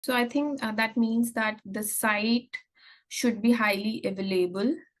So I think that means that the site should be highly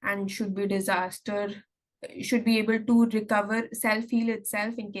available and should be should be able to recover, self-heal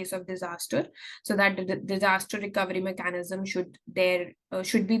itself in case of disaster, so that the disaster recovery mechanism should be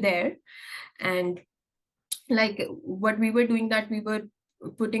there. And like what we were doing, that we were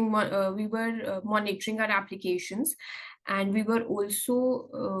monitoring our applications, and we were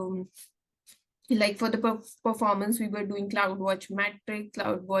also like for the performance, we were doing CloudWatch metric,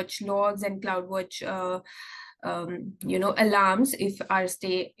 CloudWatch logs, and CloudWatch alarms if our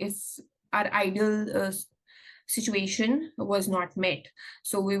ideal situation was not met.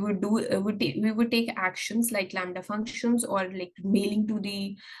 So we would take actions like Lambda functions, or like mailing to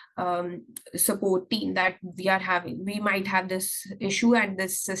the support team that we might have this issue and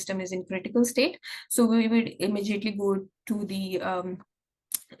this system is in critical state. So we would immediately go to the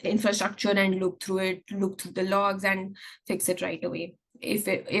infrastructure and look through the logs and fix it right away.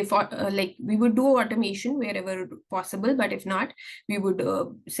 If like we would do automation wherever possible, but if not, we would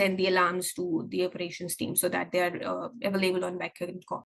send the alarms to the operations team so that they are available on backend call.